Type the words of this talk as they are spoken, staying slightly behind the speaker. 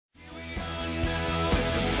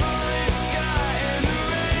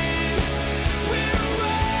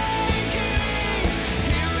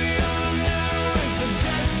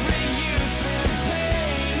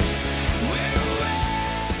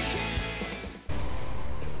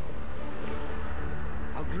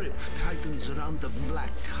grip tightens around the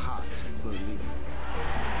black heart, Berlin.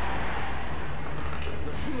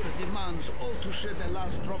 The Fuhrer demands all to shed their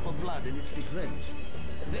last drop of blood in its defense.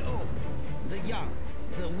 The old, the young,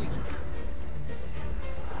 the weak.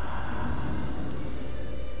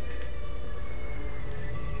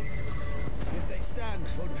 If they stand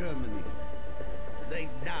for Germany, they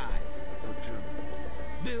die for Germany.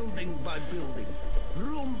 Building by building,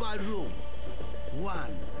 room by room,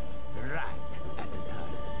 one rat at a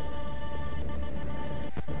time.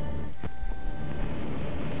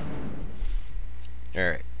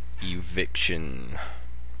 Alright, eviction.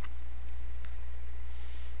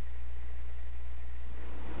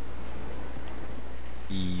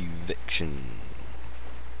 Eviction.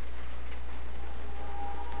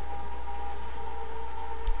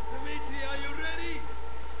 Dimitri, are you ready?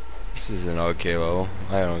 This is an okay level.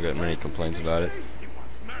 I don't get many complaints about it. He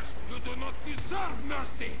wants mercy. You do not deserve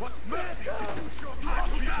mercy. What mercy? You should not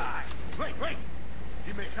to die. Wait.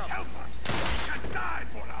 He may help us. He can die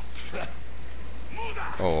for us. Muda.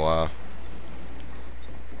 Oh wow.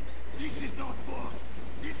 This is not war.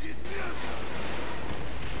 This is murder.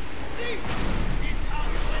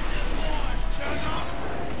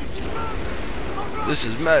 This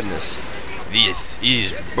is madness. This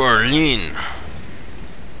is Berlin.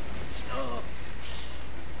 Stop.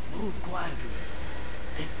 Move quietly.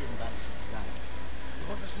 Take them by surprise. Die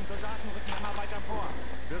russischen Soldaten rücken immer weiter vor.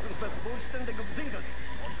 Wir sind vollständig umsingelt.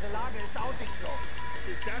 Unsere Lage ist aussichtslos.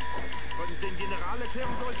 Ist das, was ich den General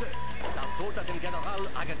erklären sollte? Das sollte dem General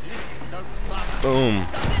eigentlich selbst klar sein. Boom.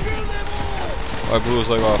 I blew his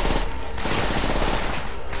leg off.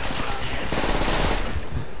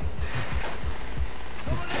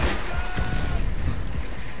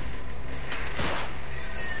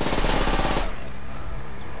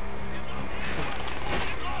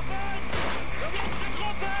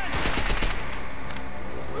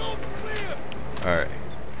 Alright.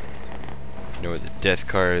 You know what the death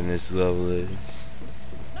card in this level is?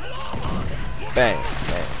 Bang,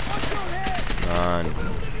 bang. On.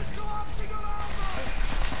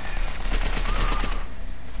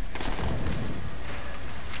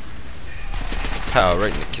 Pow,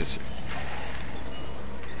 right in the kisser.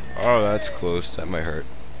 Oh, that's close. That might hurt.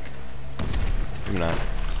 Maybe not.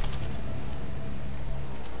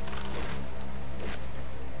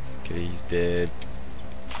 Okay, he's dead.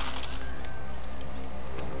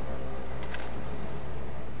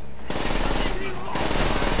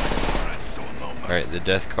 Alright, the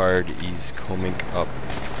death card is coming up.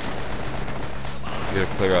 We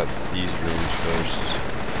gotta clear out these rooms first.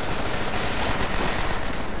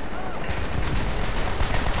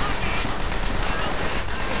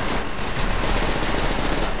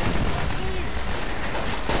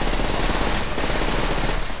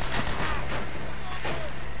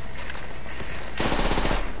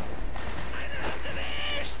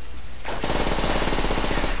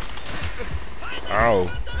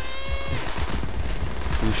 Ow.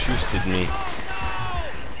 Who shoosted me?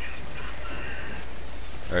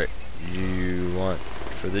 Alright, you want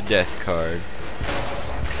for the death card.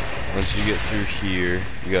 Once you get through here,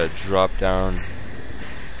 you gotta drop down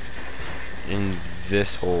in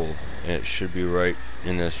this hole, and it should be right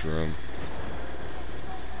in this room.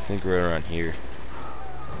 I think right around here.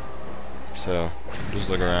 So,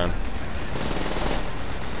 just look around.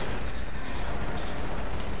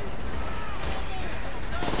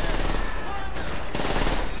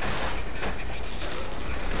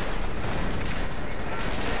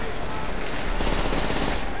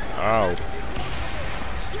 Ow.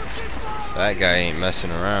 That guy ain't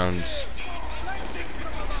messing around.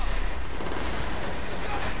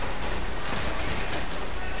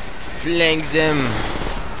 Flank them.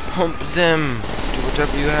 Pump them. Do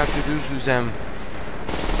whatever you have to do to them.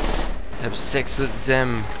 Have sex with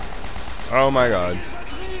them. Oh my god.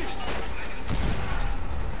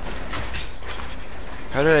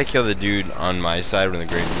 How did I kill the dude on my side when the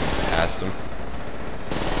grenade moved past him?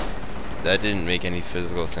 That didn't make any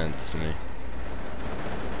physical sense to me.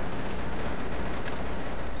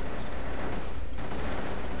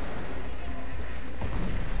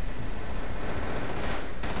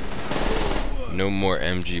 No more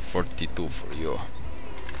MG42 for you.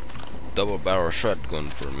 Double barrel shotgun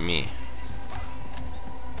for me.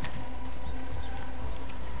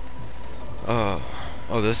 Oh,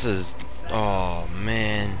 this is. Oh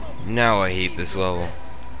man, now I hate this level.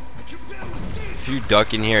 If you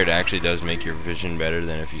duck in here, it actually does make your vision better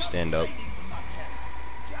than if you stand up.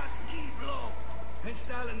 Just keep low. In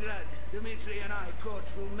Stalingrad, Dimitri and I go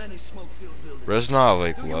through many smoke-filled buildings. Reznov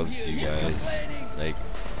like loves you guys, like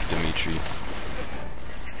Dimitri.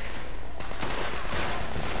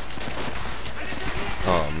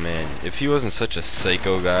 Oh If he wasn't such a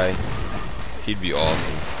psycho guy, he'd be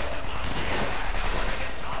awesome.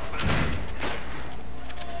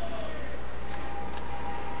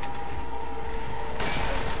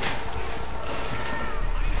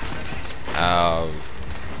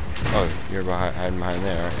 Oh, you're hiding behind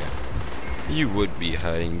there, aren't you? You would be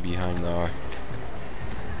hiding behind there.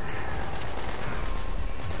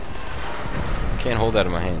 Can't hold that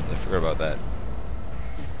in my hands. I forgot about that.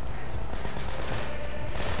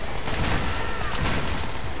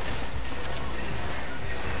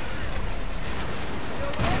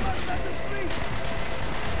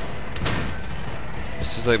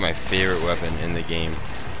 This is like my favorite weapon in the game.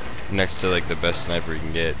 Next to like the best sniper you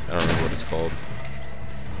can get. I don't know what it's called.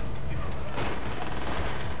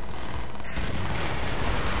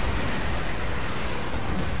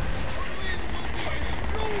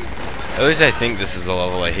 At least I think this is a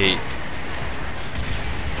level I hate.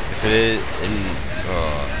 If it is, I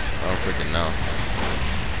don't freaking know.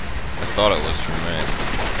 I thought it was for a minute.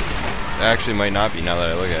 It actually might not be now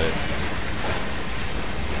that I look at it.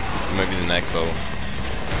 It might be the next level.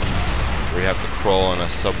 Where you have to crawl on a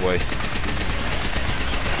subway.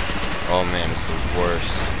 Oh man, it's the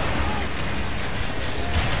worst.